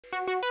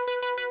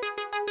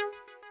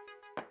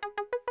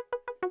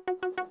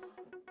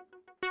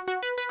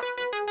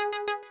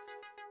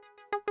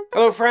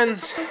Hello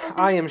friends,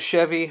 I am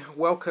Chevy.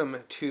 Welcome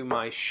to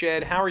my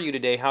shed. How are you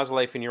today? How's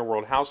life in your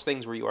world? How's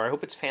things where you are? I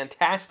hope it's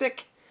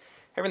fantastic.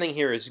 Everything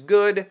here is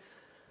good.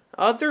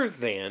 Other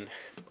than,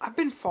 I've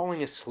been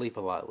falling asleep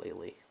a lot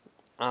lately,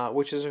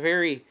 which is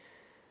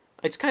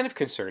it's kind of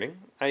concerning.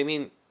 I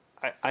mean,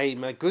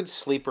 I'm a good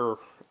sleeper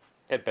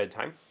at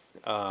bedtime.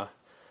 I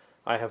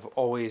have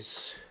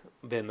always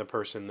been the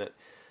person that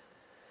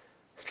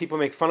people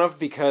make fun of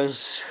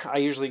because I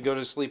usually go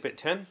to sleep at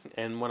 10,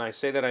 and when I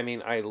say that, I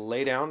mean I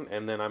lay down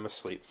and then I'm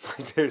asleep.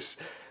 There's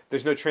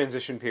no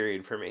transition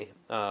period for me.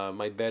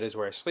 My bed is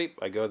where I sleep.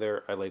 I go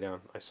there, I lay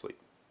down, I sleep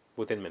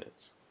within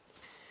minutes.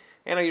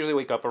 And I usually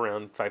wake up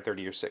around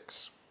 5:30 or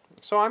 6.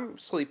 So I'm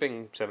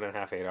sleeping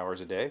 7.5, 8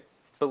 hours a day.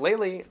 But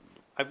lately,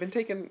 I've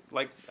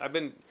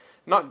been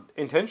not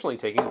intentionally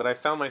taking, but I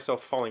found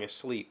myself falling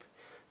asleep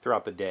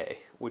throughout the day,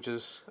 which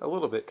is a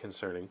little bit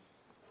concerning.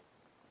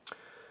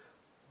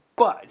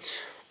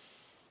 But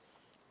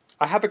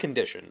I have a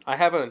condition. I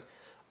have an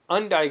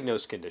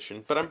undiagnosed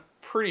condition, but I'm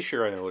pretty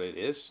sure I know what it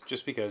is,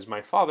 just because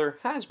my father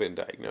has been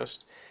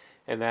diagnosed,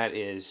 and that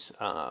is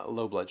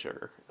low blood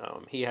sugar.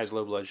 He has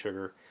low blood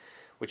sugar,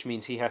 which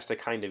means he has to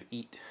kind of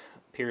eat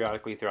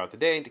periodically throughout the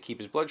day to keep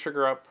his blood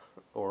sugar up,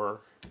 or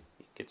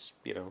he gets,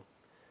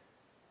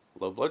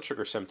 low blood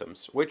sugar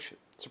symptoms, which,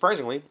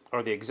 surprisingly,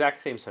 are the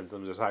exact same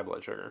symptoms as high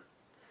blood sugar.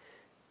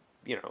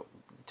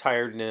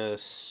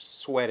 Tiredness,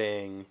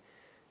 sweating,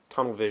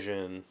 tunnel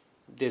vision,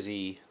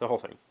 dizzy, the whole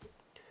thing.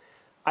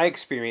 I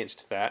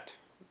experienced that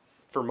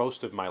for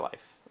most of my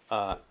life,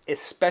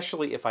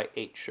 especially if I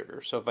ate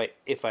sugar. So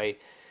if I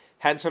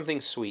had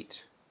something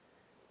sweet,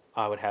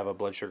 I would have a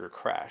blood sugar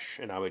crash,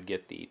 and I would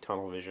get the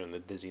tunnel vision, the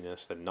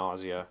dizziness, the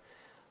nausea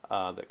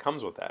that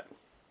comes with that.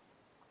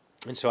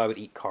 And so I would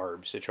eat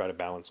carbs to try to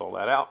balance all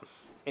that out.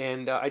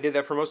 And I did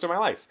that for most of my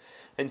life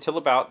until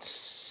about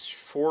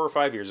 4 or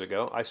 5 years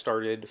ago. I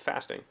started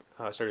fasting.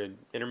 I started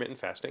intermittent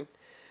fasting.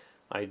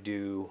 I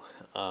do,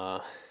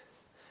 I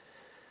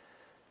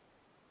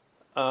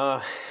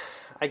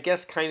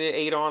guess kind of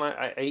 8 on.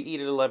 I eat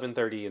at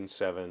 11:30 and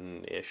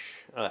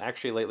 7-ish.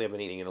 Actually, lately I've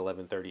been eating at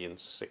 11:30 and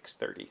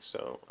 6:30,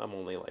 so I'm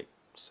only like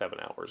 7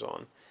 hours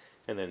on,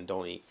 and then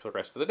don't eat for the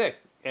rest of the day.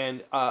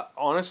 And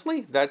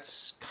honestly,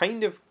 that's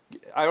kind of,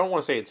 I don't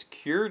want to say it's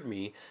cured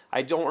me.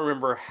 I don't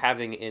remember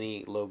having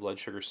any low blood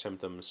sugar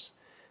symptoms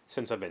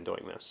since I've been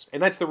doing this.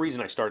 And that's the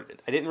reason I started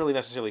it. I didn't really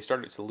necessarily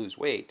start it to lose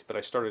weight, but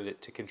I started it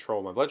to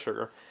control my blood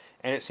sugar,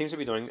 and it seems to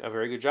be doing a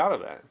very good job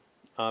of that.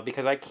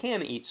 Because I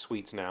can eat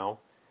sweets now,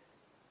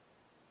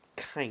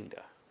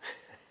 kinda.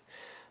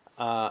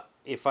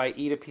 If I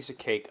eat a piece of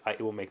cake,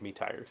 it will make me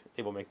tired.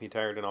 It will make me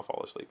tired and I'll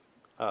fall asleep.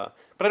 But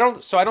I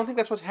don't think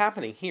that's what's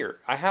happening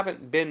here. I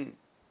haven't been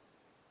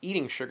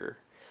eating sugar.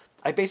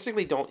 I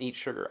basically don't eat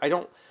sugar.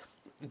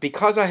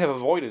 Because I have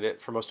avoided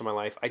it for most of my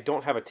life, I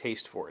don't have a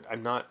taste for it. I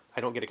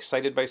don't get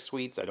excited by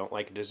sweets. I don't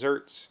like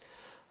desserts.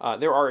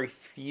 There are a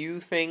few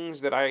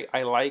things that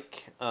I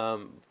like,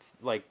 kind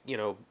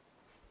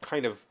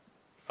of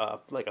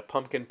like a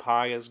pumpkin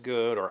pie is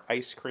good, or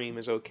ice cream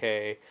is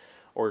okay,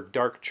 or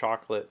dark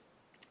chocolate.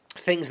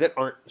 Things that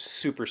aren't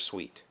super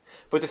sweet.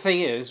 But the thing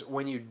is,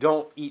 when you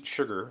don't eat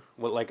sugar,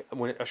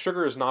 when a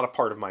sugar is not a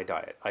part of my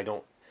diet, I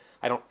don't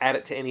add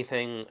it to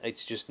anything.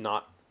 It's just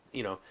not,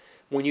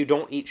 when you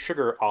don't eat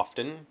sugar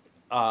often,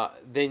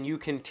 then you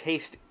can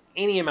taste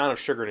any amount of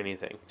sugar in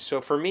anything. So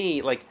for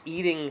me, like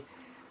eating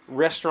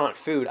restaurant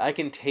food, I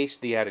can taste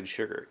the added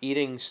sugar.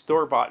 Eating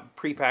store-bought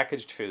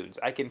prepackaged foods,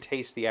 I can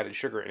taste the added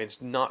sugar, and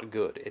it's not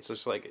good. It's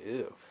just like,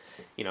 ew.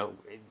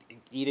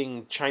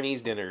 Eating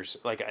Chinese dinners,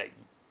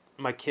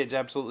 my kids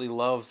absolutely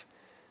love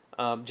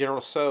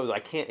General Tso's. I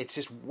can't, it's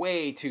just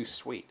way too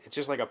sweet. It's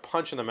just like a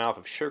punch in the mouth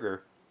of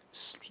sugar.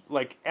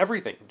 Like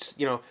everything,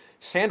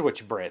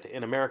 sandwich bread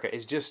in America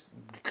is just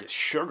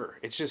sugar.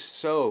 It's just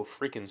so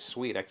freaking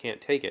sweet. I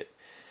can't take it.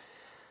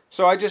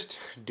 So I just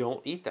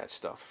don't eat that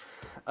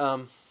stuff.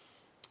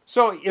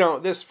 So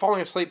this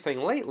falling asleep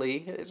thing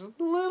lately is a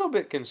little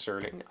bit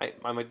concerning.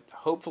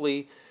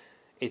 Hopefully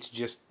it's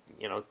just,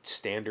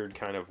 standard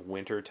kind of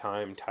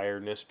wintertime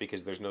tiredness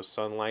because there's no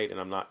sunlight and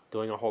I'm not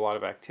doing a whole lot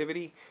of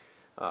activity.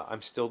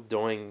 I'm still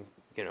doing,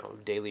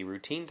 daily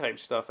routine type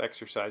stuff,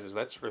 exercises,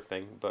 that sort of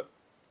thing, but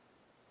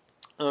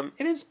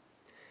it is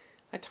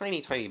a tiny,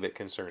 tiny bit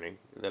concerning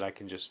that I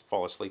can just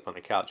fall asleep on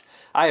the couch.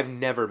 I have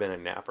never been a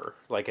napper.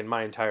 Like, in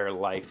my entire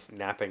life,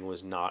 napping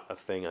was not a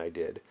thing I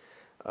did.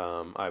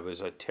 I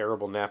was a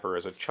terrible napper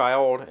as a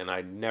child, and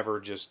I'd never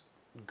just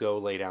go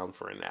lay down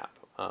for a nap.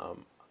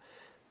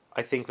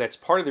 I think that's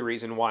part of the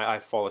reason why I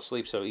fall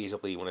asleep so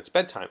easily when it's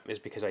bedtime, is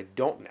because I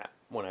don't nap.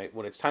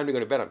 When it's time to go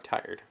to bed, I'm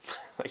tired,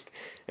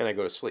 and I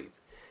go to sleep.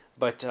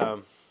 But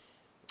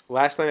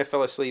last night I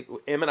fell asleep.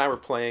 Em and I were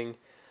playing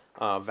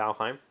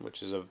Valheim,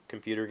 which is a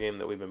computer game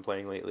that we've been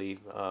playing lately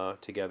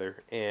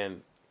together,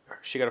 and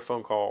she got a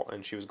phone call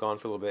and she was gone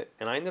for a little bit,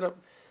 and I ended up,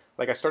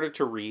 I started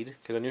to read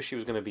because I knew she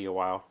was going to be a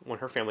while. When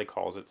her family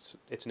calls,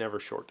 it's never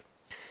short.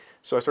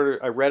 So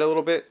I read a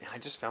little bit, and I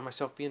just found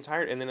myself being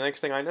tired. And then the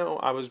next thing I know,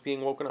 I was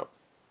being woken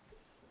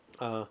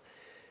up.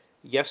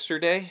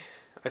 Yesterday,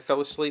 I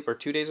fell asleep, or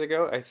 2 days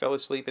ago, I fell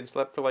asleep and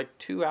slept for like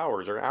 2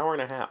 hours or an hour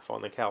and a half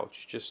on the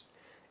couch, just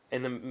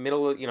in the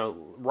middle of,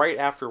 right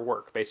after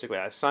work, basically.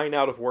 I signed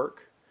out of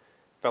work,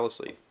 fell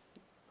asleep.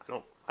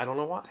 I don't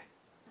know why.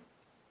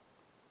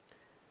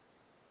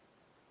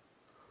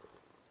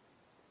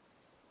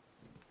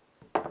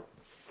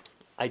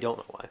 I don't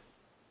know why.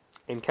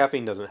 And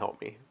caffeine doesn't help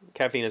me.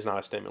 Caffeine is not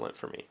a stimulant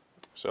for me.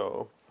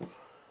 So,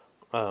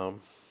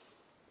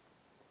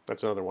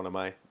 that's another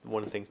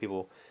one thing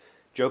people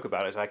joke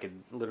about is I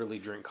could literally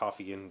drink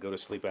coffee and go to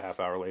sleep a half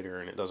hour later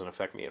and it doesn't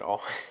affect me at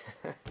all.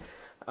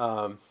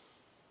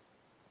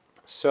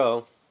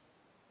 So,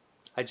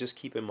 I just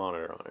keep a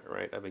monitor on it,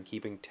 right? I've been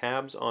keeping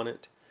tabs on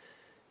it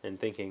and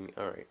thinking,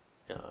 all right,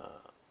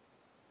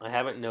 I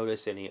haven't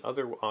noticed any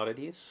other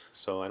oddities,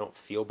 so I don't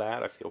feel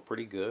bad. I feel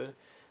pretty good.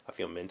 I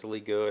feel mentally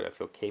good. I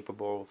feel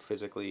capable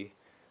physically.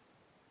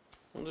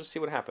 We'll just see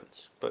what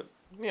happens. But,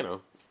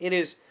 it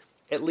is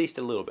at least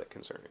a little bit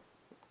concerning.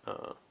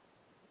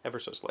 Ever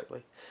so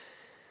slightly.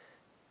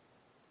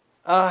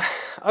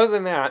 Other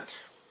than that,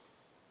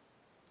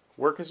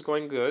 work is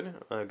going good.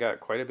 I got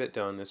quite a bit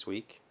done this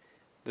week.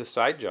 The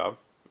side job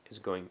is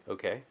going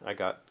okay. I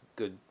got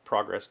good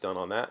progress done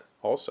on that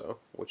also,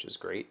 which is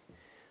great.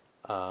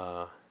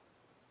 So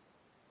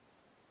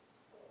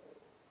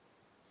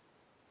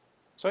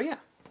yeah,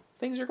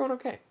 things are going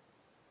okay.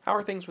 How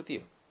are things with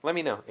you? Let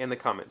me know in the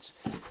comments.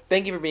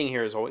 Thank you for being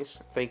here as always.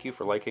 Thank you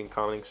for liking,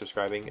 commenting,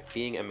 subscribing,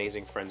 being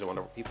amazing friends and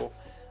wonderful people.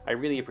 I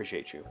really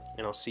appreciate you,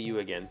 and I'll see you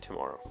again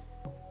tomorrow.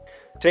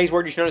 Today's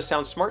word you should notice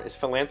sounds smart is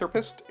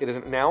philanthropist. It is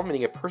a noun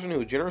meaning a person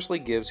who generously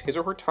gives his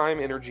or her time,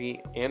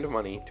 energy, and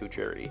money to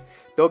charity.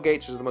 Bill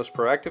Gates is the most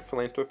proactive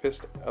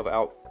philanthropist of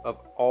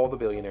all the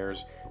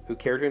billionaires who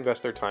care to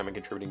invest their time in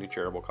contributing to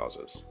charitable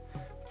causes.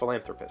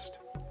 Philanthropist.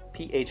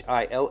 Philanthropist.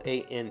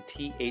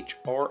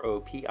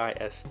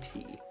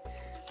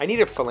 I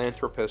need a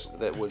philanthropist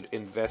that would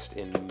invest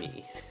in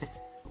me.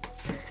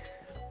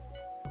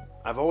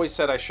 I've always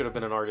said I should have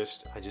been an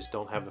artist. I just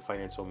don't have the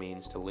financial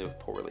means to live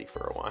poorly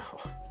for a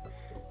while.